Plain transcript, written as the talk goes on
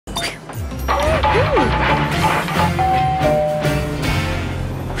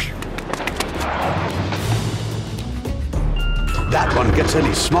gets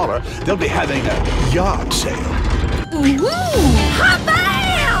any smaller, they'll be having a yard sale. Ooh, hot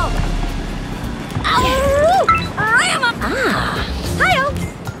bam! Oh, hi-yo!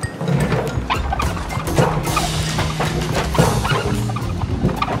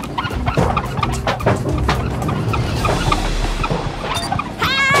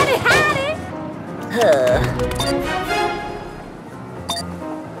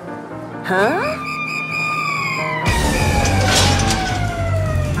 Huh?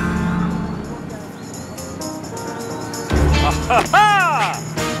 Ha-ha!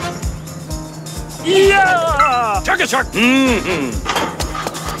 Yeah! Chuck a chuck!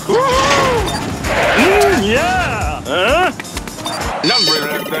 Yeah! Huh?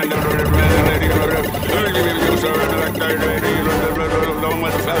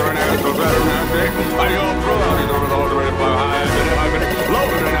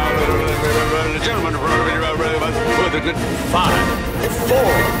 Five,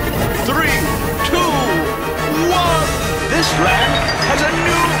 four, three, two, one. This land has a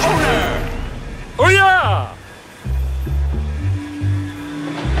new owner. Oh yeah!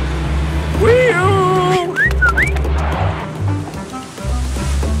 Wee-oo!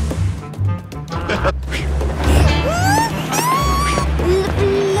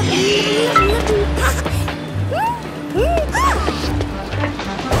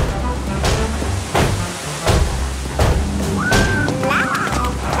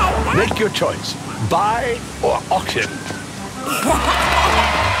 Make your choice, buy or auction.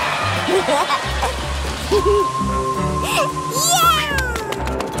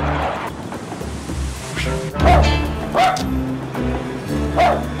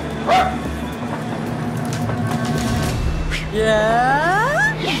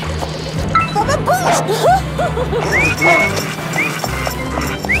 Yeah. For the boost!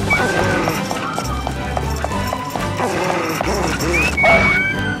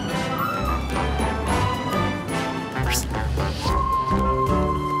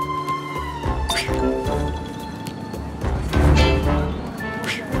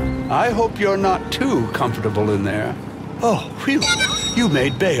 I hope you're not too comfortable in there. Oh, phew. You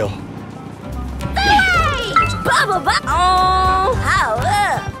made bail. Hey! Bubble butt! Oh, how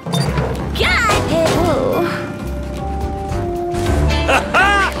up! God! Oh.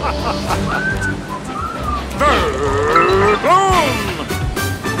 Boom!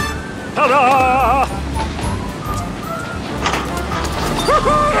 Ta-da!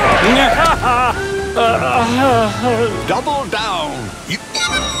 Double down. You...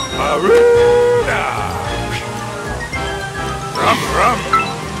 Rum, rum.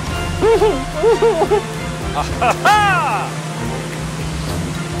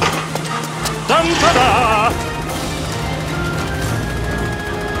 Dun-ta-da!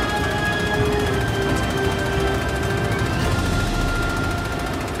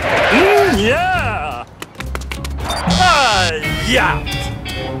 Yeah! Yeah!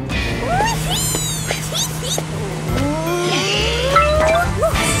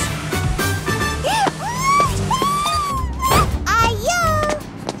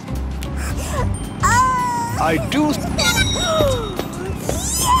 I do...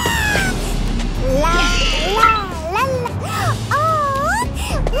 La, la, la, la.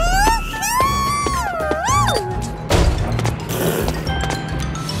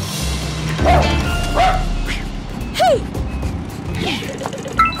 Hey!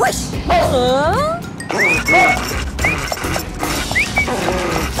 Whoosh!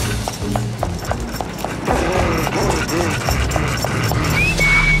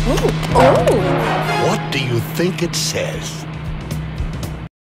 What do you think it says?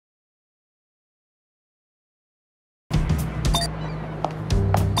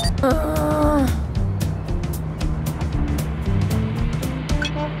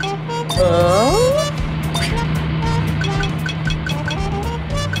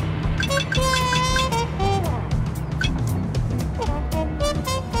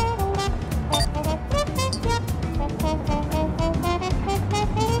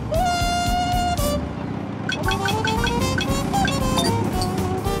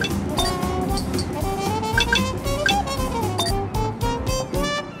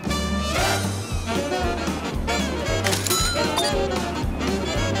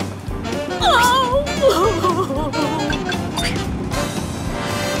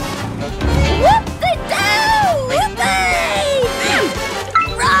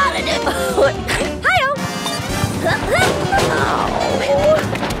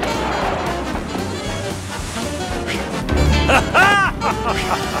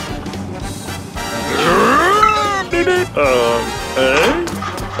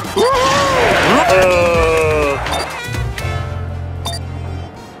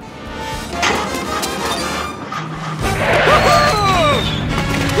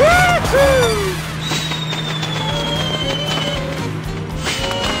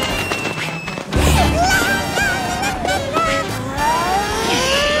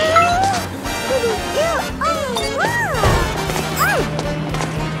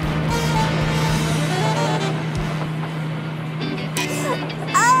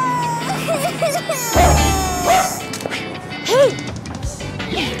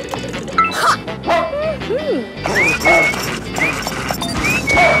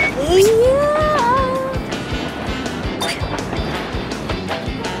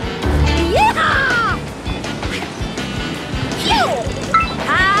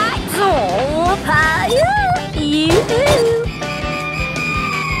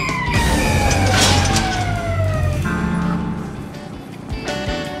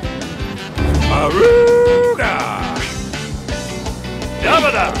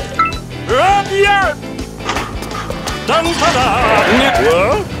 Ta-da!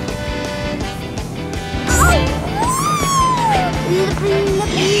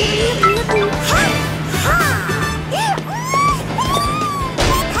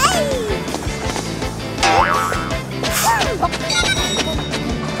 What?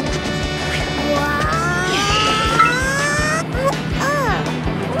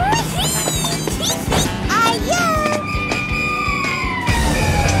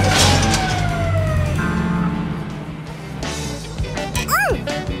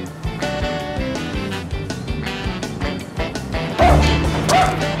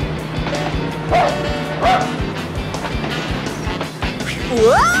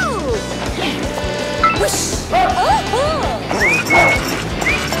 Whoa! Whoosh! Oh!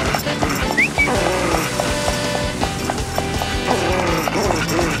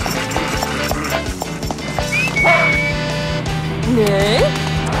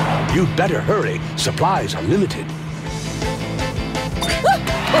 You'd better hurry. Supplies are limited.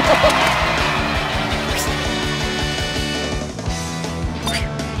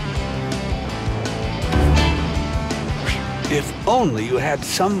 If only you had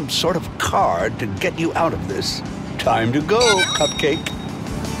some sort of card to get you out of this. Time to go, Cupcake.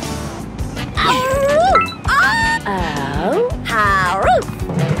 Oh! How?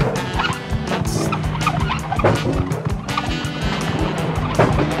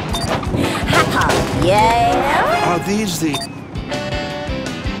 Yeah. Are these the...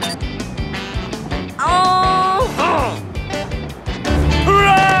 Oh!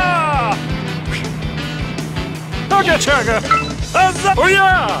 Hurrah! Chugga chugga! Huzzah! Oh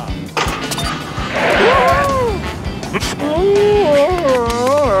yeah!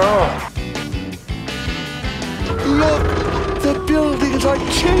 Look! The buildings are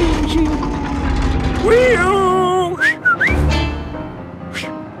changing! Wee-oo!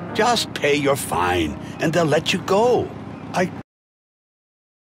 Just pay your fine, and they'll let you go. I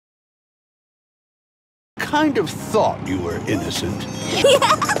kind of thought you were innocent.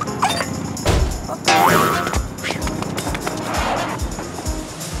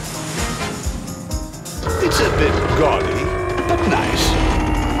 It's a bit gaudy, but nice.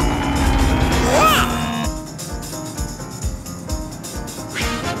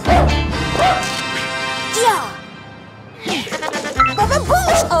 Yeah. Baba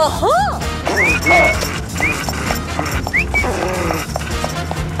Boosh! Uh-huh!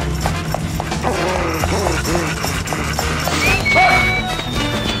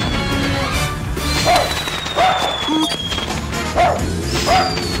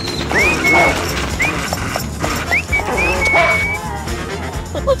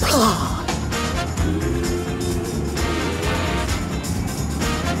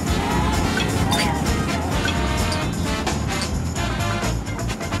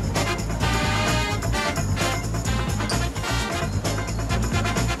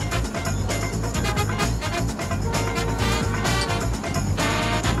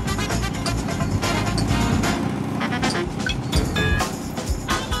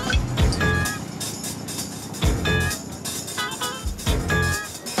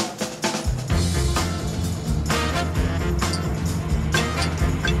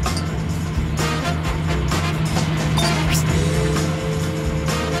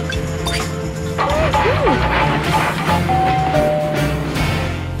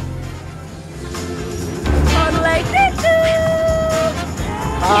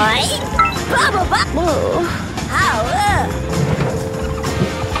 Whoa. How?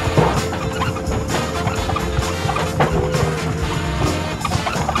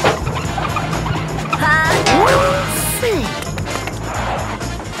 Sick.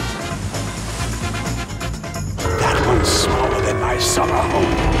 That one's smaller than my summer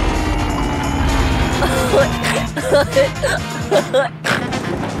home.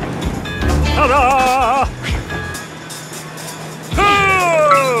 Ta-da!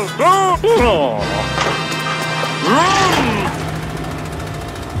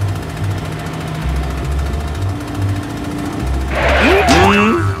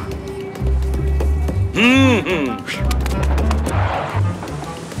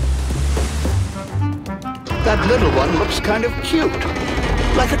 That little one looks kind of cute.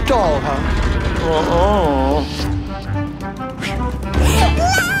 Like a dollhouse.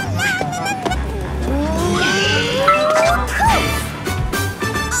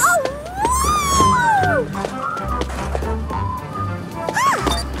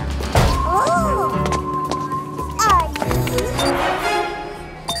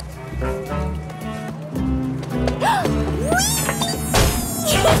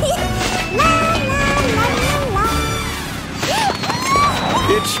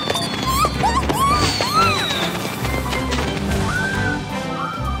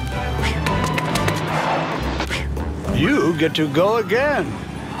 You get to go again.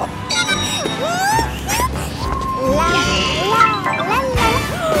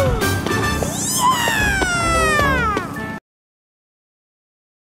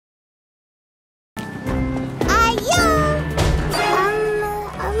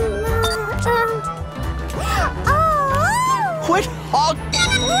 Quit hogging.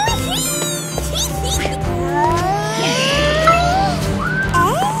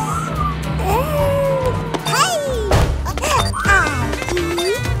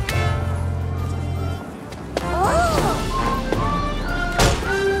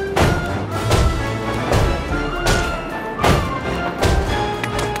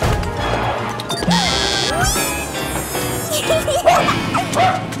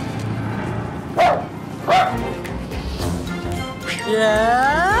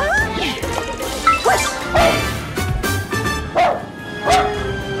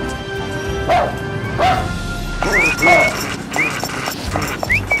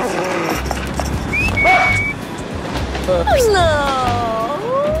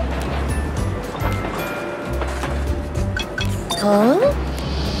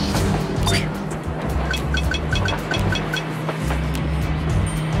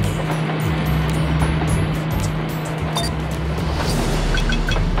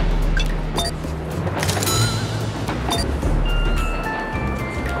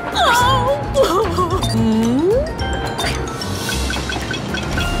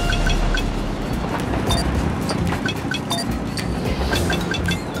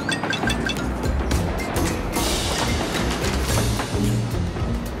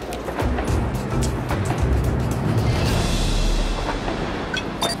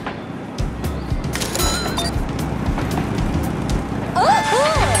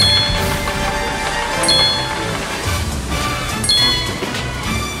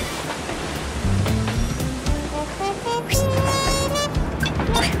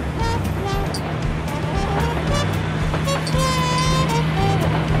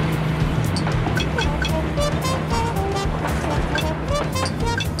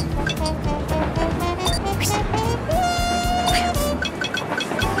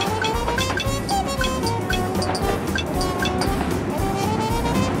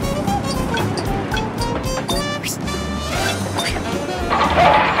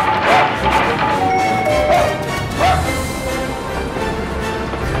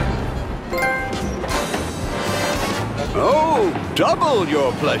 Double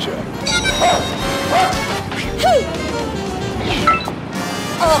your pleasure. Hey!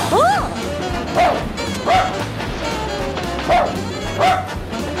 Uh-huh!